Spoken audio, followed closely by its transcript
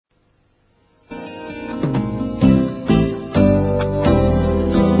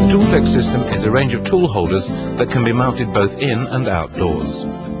Toolflex system is a range of tool holders that can be mounted both in and outdoors.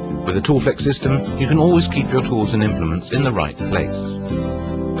 With a Toolflex system, you can always keep your tools and implements in the right place.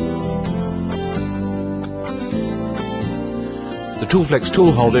 The Toolflex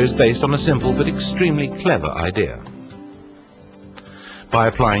tool holder is based on a simple but extremely clever idea. By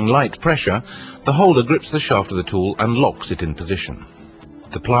applying light pressure, the holder grips the shaft of the tool and locks it in position.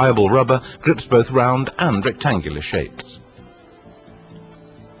 The pliable rubber grips both round and rectangular shapes.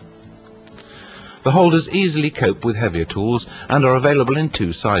 The holders easily cope with heavier tools and are available in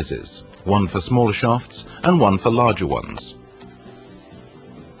two sizes, one for smaller shafts and one for larger ones.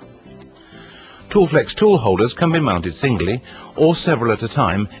 Toolflex tool holders can be mounted singly or several at a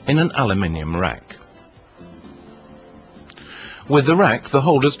time in an aluminium rack. With the rack, the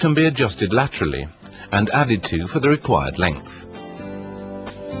holders can be adjusted laterally and added to for the required length.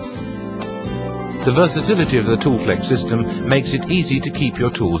 The versatility of the Toolflex system makes it easy to keep your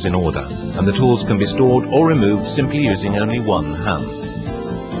tools in order, and the tools can be stored or removed simply using only one hand.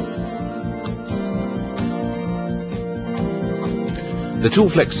 The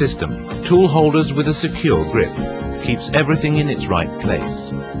Toolflex system, tool holders with a secure grip, keeps everything in its right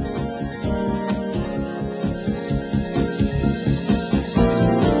place.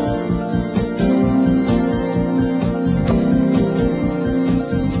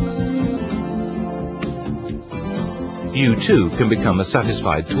 You too can become a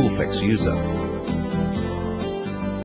satisfied Toolflex user.